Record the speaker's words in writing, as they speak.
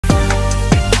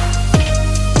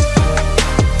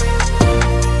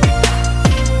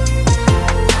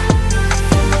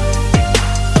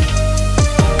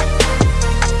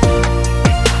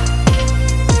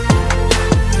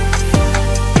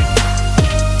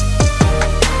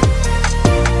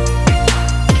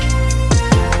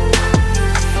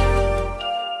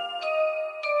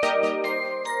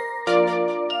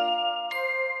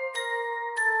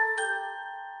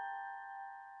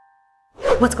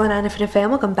What's going on, Infinite Fam?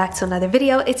 Welcome back to another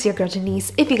video. It's your girl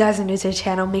Janiece. If you guys are new to the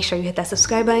channel, make sure you hit that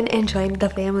subscribe button and join the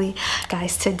family.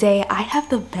 Guys, today I have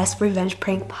the best revenge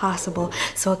prank possible.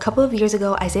 So a couple of years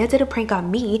ago, Isaiah did a prank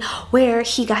on me where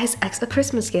he got his ex a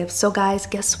Christmas gift. So guys,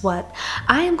 guess what?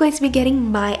 I am going to be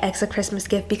getting my ex a Christmas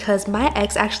gift because my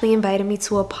ex actually invited me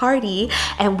to a party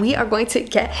and we are going to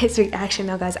get his reaction.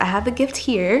 Now guys, I have the gift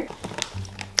here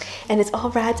and it's all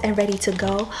wrapped and ready to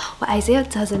go. What Isaiah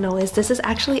doesn't know is this is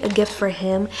actually a gift for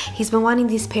him. He's been wanting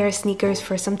these pair of sneakers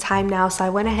for some time now, so I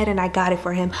went ahead and I got it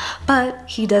for him, but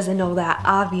he doesn't know that,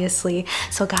 obviously.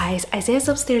 So guys, Isaiah's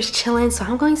upstairs chilling, so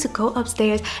I'm going to go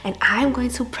upstairs and I'm going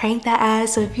to prank that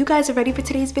ass. So if you guys are ready for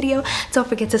today's video, don't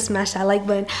forget to smash that like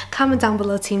button, comment down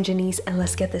below Team Janiece, and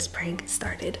let's get this prank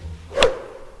started.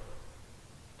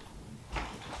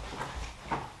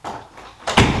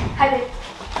 Hi babe.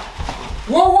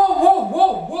 Whoa, whoa, whoa,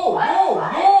 whoa, whoa, whoa,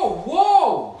 whoa,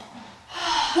 whoa,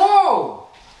 whoa.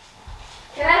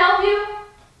 Can I help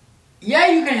you? Yeah,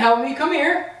 you can help me. Come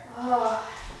here.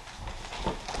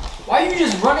 Why are you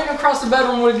just running across the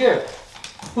bedroom with a gift?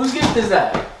 Whose gift is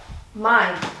that?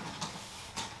 Mine. What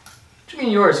do you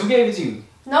mean yours? Who gave it to you?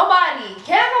 Nobody.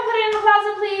 Can I go put it in the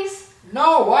closet, please?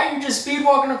 No, why are you just speed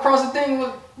walking across the thing?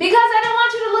 Because I didn't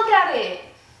want you to look at it.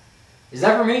 Is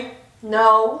that for me?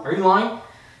 No. Are you lying?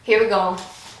 Here we go.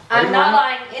 I'm not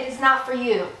lying. It is not for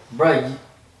you. Bruh,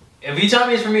 if you tell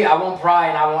me it's for me, I won't pry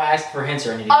and I won't ask for hints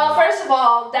or anything. First of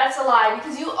all, that's a lie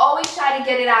because you always try to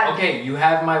get it out of me. Okay, you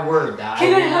have my word.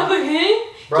 Can I have a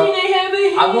hint? Bruh, Can I have a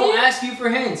hint? I won't ask you for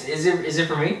hints. Is it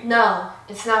for me? No,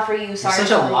 it's not for you. Sorry. You're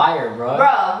such a liar, bro.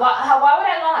 Bruh, why would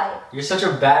I lie? You're such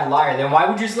a bad liar. Then why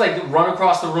would you just like run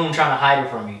across the room trying to hide it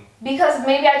from me? Because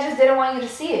maybe I just didn't want you to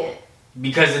see it.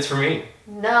 Because it's for me.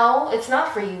 No, it's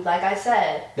not for you, like I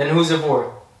said. Then who's it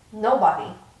for?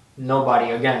 Nobody.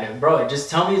 Nobody. Again, bro, just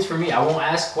tell me it's for me. I won't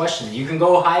ask questions. You can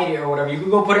go hide it or whatever. You can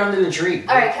go put it under the tree.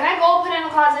 Alright, can I go put it in the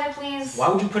closet, please? Why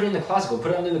would you put it in the closet? Go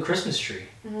put it under the Christmas tree.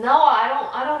 No,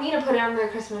 I don't need to put it under the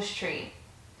Christmas tree.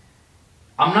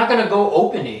 I'm not gonna go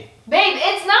open it. Babe,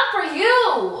 it's not for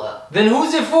you. Then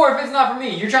who's it for if it's not for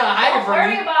me? You're trying to hide it from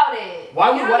me. Don't worry about it.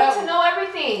 Why would you don't need to know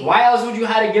everything. Why else would you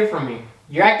hide a gift from me?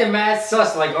 You're acting mad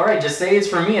sus. Like, all right, just say it's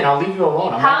for me and I'll leave you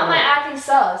alone. How am I acting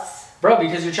sus? Bro,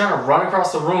 because you're trying to run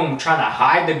across the room trying to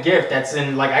hide the gift that's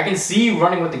in, like, I can see you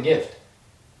running with the gift.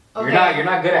 Okay. You're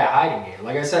not good at hiding it.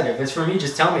 Like I said, if it's for me,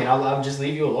 just tell me and I'll just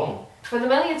leave you alone. For the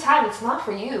millionth time, it's not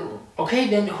for you. Okay,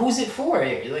 then who's it for?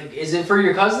 Like, is it for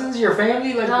your cousins, your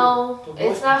family? Like, no,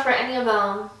 it's not for any of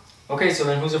them. Okay, so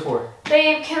then who's it for?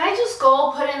 Babe, can I just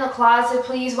go put it in the closet,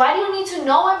 please? Why do you need to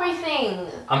know everything?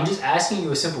 I'm just asking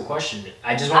you a simple question.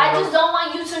 I just don't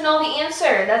want you to know the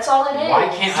answer. That's all it is. Why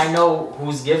can't I know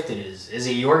whose gift it is? Is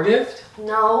it your gift?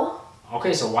 No.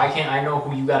 Okay, so why can't I know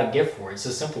who you got a gift for? It's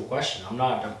a simple question.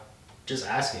 I'm just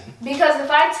asking. Because if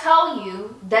I tell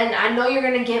you, then I know you're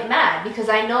going to get mad because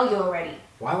I know you already.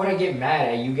 Why would I get mad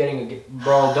at you getting a gift?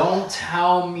 Bro, don't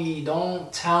tell me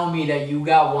that you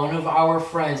got one of our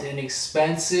friends an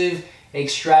expensive,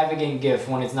 extravagant gift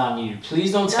when it's not needed.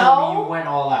 Please don't tell me you went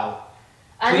all out.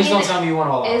 Please don't tell me you went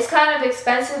all out. It's kind of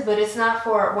expensive, but it's not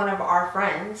for one of our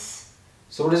friends.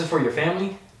 So what is it for, your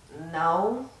family?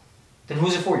 No. Then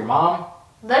who's it for, your mom?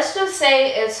 Let's just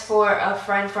say it's for a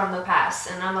friend from the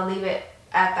past, and I'm going to leave it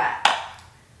at that.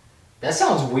 That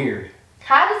sounds weird.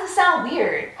 How does it sound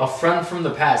weird? A friend from the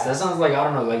past. That sounds like, I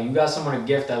don't know, like you got someone a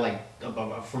gift that like,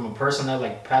 from a person that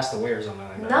like passed away or something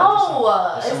like that.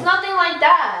 No, it's nothing like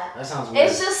that. That sounds weird.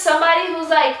 It's just somebody who's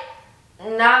like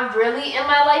not really in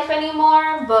my life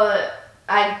anymore, but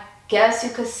I guess you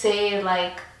could say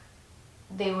like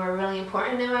they were really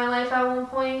important in my life at one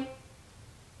point.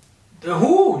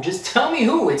 Who? Just tell me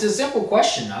who. It's a simple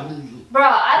question. Bro,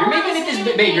 I don't You're making it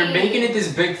this big. You're making it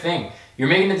this big thing. You're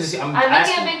making it this. I'm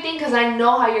making it a big thing because I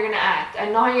know how you're gonna act. I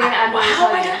know how you're gonna act. How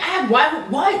am I gonna act? Why?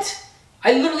 What?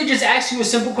 I literally just asked you a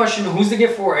simple question. Who's the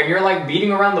gift for? And you're like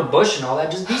beating around the bush and all that.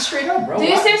 Just be straight up, bro. Do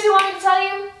you seriously want me to tell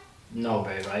you? No,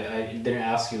 babe. I didn't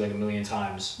ask you like a million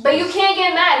times. But you can't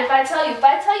get mad if I tell you. If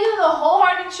I tell you the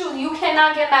wholehearted truth, you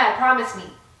cannot get mad. Promise me.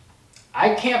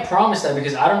 I can't promise that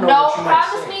because I don't know what you might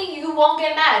say. No, promise me you won't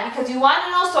get mad because you want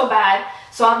to know so bad.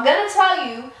 So I'm gonna tell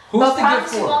you. Who's the gift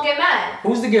for? You won't get mad.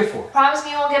 Who's the gift for? Promise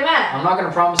me you won't get mad. I'm not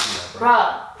gonna promise you that, bro.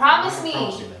 Bruh, promise me.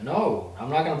 No, I'm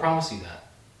not gonna promise you that.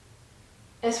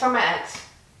 It's for my ex.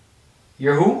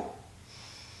 Your who?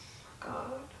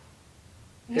 God.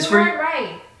 You heard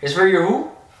right. It's for your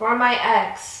who? For my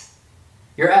ex.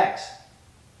 Your ex.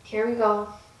 Here we go.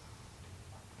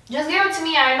 Just give it to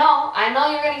me. I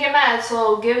know you're gonna get mad,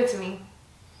 so give it to me.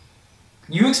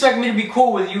 You expect me to be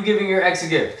cool with you giving your ex a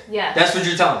gift? Yes. That's what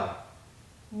you're telling me.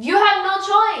 You have no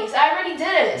choice. I already did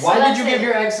it. So Why did you give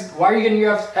your ex? Why are you getting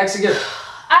your ex a gift?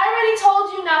 I already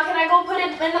told you. Now, can I go put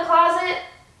it in the closet?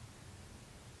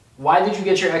 Why did you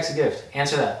get your ex a gift?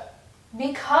 Answer that.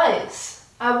 Because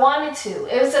I wanted to.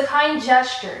 It was a kind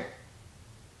gesture.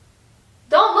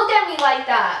 Don't look at me like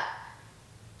that.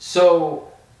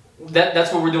 So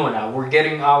that's what we're doing now. We're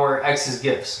getting our ex's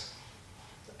gifts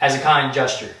as a kind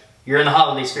gesture. You're in the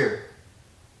holiday spirit.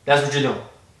 That's what you're doing.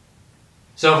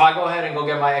 So if I go ahead and go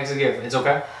get my ex a gift, it's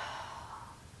okay?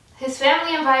 His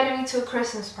family invited me to a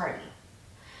Christmas party.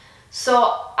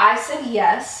 So I said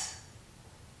yes.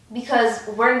 Because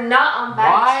we're not on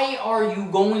bad. Why are you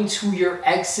going to your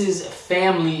ex's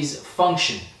family's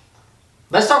function?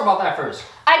 Let's talk about that first.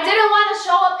 I didn't want to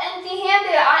show up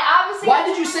empty-handed. I obviously. Why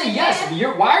did you say yes?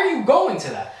 Why are you going to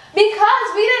that? Because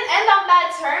we didn't end on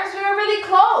bad terms. We were really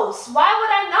close. Why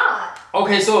would I not?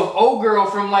 Okay, so if old girl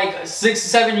from like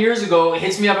 6-7 years ago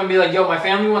hits me up and be like, yo, my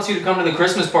family wants you to come to the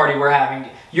Christmas party we're having,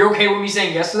 you're okay with me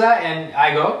saying yes to that? And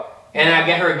I go? And I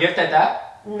get her a gift at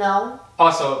that? No.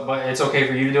 Also, but it's okay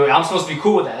for you to do it. I'm supposed to be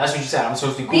cool with that. That's what you said. I'm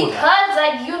supposed to be cool with that. Because,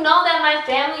 like, you know that my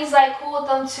family's, like, cool with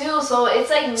them, too. So,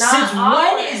 it's, like, not Since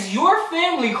awkward. when is your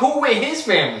family cool with his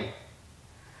family?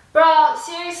 Bro,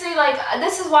 seriously, like,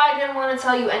 this is why I didn't want to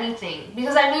tell you anything.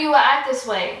 Because I knew you would act this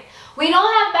way. We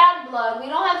don't have bad blood. We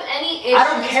don't have any issues. I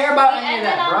don't care about any of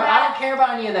that, bro. I don't care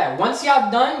about any of that. Once y'all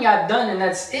done, and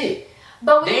that's it.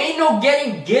 But there ain't no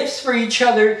getting gifts for each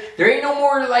other. There ain't no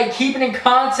more like keeping in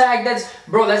contact.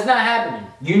 That's not happening.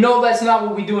 You know that's not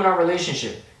what we do in our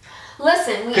relationship.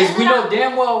 Listen, because we know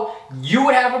damn well you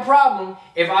would have a problem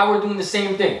if I were doing the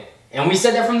same thing. And we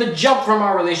said that from the jump from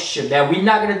our relationship, that we're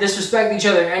not going to disrespect each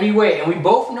other in any way. And we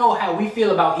both know how we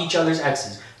feel about each other's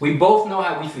exes. We both know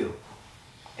how we feel.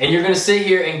 And you're going to sit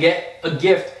here and get a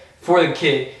gift for the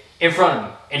kid in front of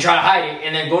me and try to hide it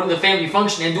and then go to the family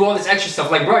function and do all this extra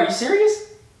stuff. Like, bro, are you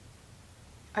serious?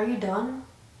 Are you done?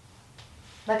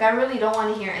 Like, I really don't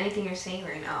want to hear anything you're saying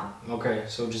right now. Okay,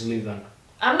 so just leave then.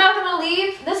 I'm not going to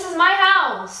leave. This is my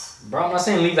house. Bro, I'm not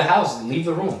saying leave the house. Leave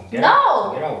the room. Get no.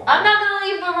 out. Get out. I'm not going to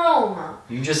leave the room.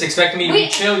 You just expected me to be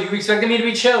chill. You expected me to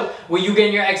be chill when you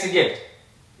getting your ex a gift.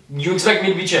 You expect me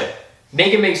to be chill.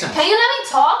 Make it make sense. Can you let me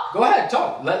talk? Go ahead,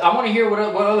 talk. I want to hear what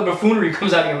other buffoonery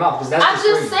comes out of your mouth, because that's I'm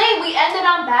just crazy. saying, we ended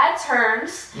on bad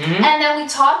terms, and then we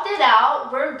talked it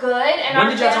out. We're good. And when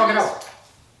did y'all talk it out?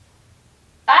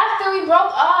 After we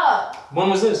broke up. When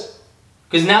was this?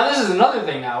 Because now this is another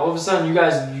thing. Now all of a sudden you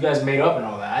guys made up and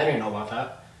all that. I didn't know about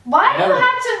that. Why do you have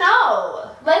to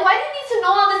know? Like, why do you need to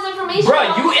know all this information?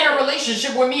 Bro, you in a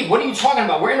relationship with me. What are you talking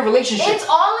about? We're in a relationship. It's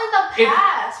all in the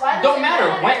past. Why does don't it matter.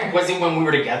 matter? When was it when we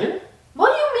were together?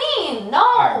 What do you mean? No.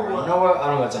 Alright, bro. You know what? I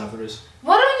don't got time for this.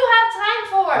 What do you have time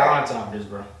for? I don't have time for this,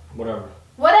 bro. Whatever.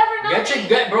 Whatever.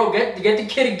 Get the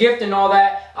kid a gift and all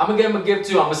that. I'm gonna get him a gift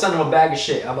too. I'm gonna send him a bag of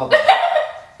shit. How about that?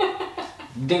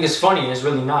 You think it's funny? It's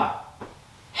really not.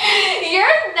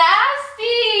 You're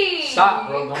nasty. Stop,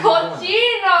 bro. Don't Cochino. be doing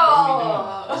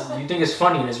that. You think it's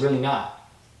funny and it's really not.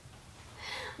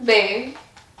 Babe.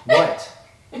 What?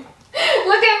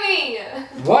 Look at me.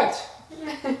 What?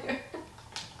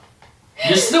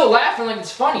 You're still laughing like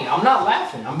it's funny. I'm not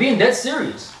laughing. I'm being dead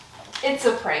serious. It's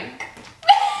a prank.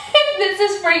 This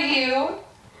is for you.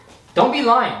 Don't be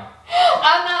lying.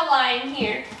 I'm not lying.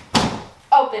 Here.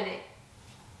 Open it.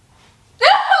 Look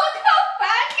how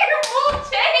fast your mood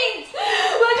changed.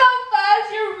 Look how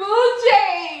fast your mood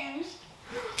changed.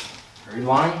 Are you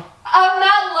lying? I'm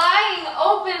not lying.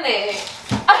 Open it.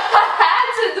 I had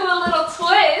to do a little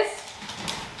twist.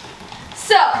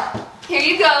 So, here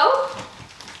you go.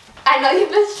 I know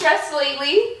you've been stressed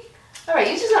lately. Alright,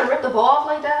 you just gonna rip the ball off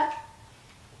like that?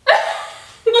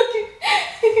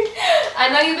 I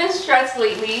know you've been stressed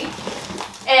lately.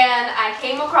 And I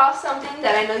came across something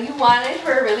that I know you wanted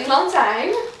for a really long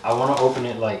time. I want to open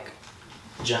it like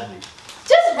gently.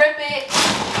 Just rip it.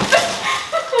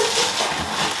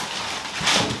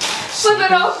 Flip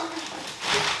it over.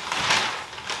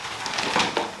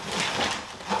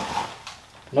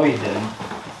 No, you didn't.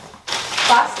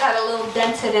 Box got a little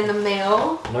dented in the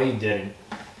mail. No, you didn't.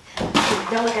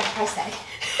 Don't look at the price tag.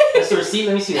 That's the receipt.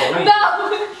 Let me see that. No.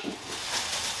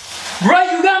 Bro,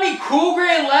 you got me cool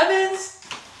grade 11s?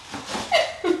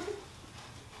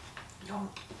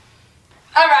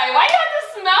 Alright, why you have to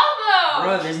smell them?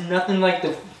 Bro, there's nothing like the...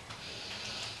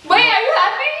 Wait, are you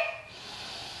happy?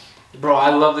 Bro, I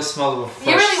love the smell of a fresh...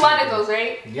 You really wanted those,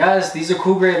 right? Yes, these are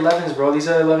cool grade 11s, bro. These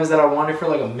are 11s that I wanted for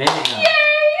like a minute now.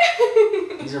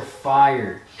 Yay! These are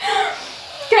fire.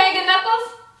 Can I get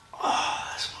knuckles? Oh,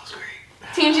 that smells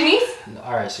great. Team Janiece?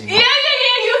 Alright, so you... Yeah,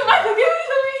 you was about to give it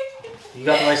to me. You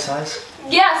got the right size?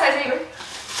 Yeah, size 8.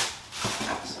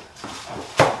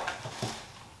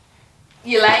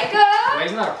 You like them? Wait,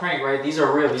 it's not a prank, right? These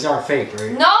are real. These aren't fake,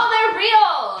 right? No, they're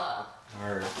real.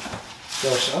 Alright.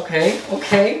 Okay,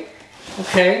 okay,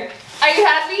 okay. Are you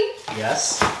happy?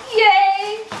 Yes.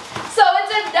 Yay! So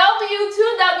it's a W,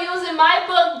 2 W's in my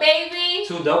book, baby.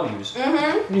 2 W's?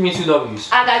 Mm-hmm. What do you mean 2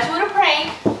 W's? I got you with a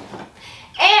prank.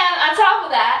 And on top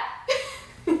of that,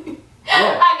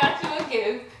 I got you a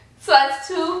gift. So that's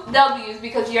 2 W's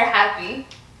because you're happy.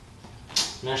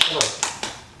 Now shut up.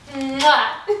 Mwah.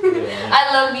 Yeah.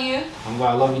 I love you.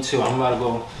 I love you too. I'm about to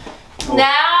go.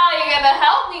 Now you're gonna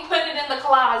help me put it in the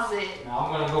closet. Now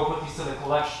I'm gonna go put these to the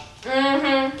collection.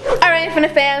 Alright, from the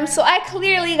fam, so I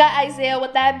clearly got Isaiah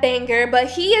with that banger, but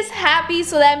he is happy,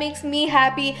 so that makes me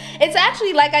happy. It's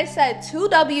actually, like I said, 2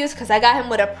 W's because I got him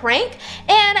with a prank,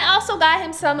 and I also got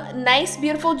him some nice,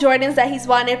 beautiful Jordans that he's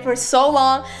wanted for so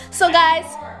long. So guys,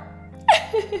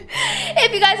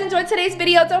 if you guys enjoyed today's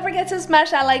video, don't forget to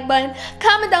smash that like button,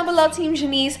 comment down below Team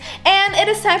Janiece, and it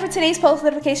is time for today's post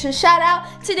notification shout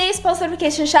out. Today's post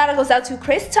notification shout out goes out to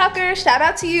Chris Tucker. Shout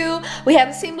out to you. We have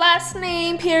the same last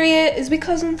name, period. Is we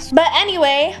cousins? But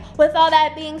anyway, with all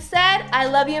that being said, I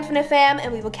love you, Infinite Fam,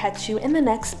 and we will catch you in the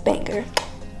next banger.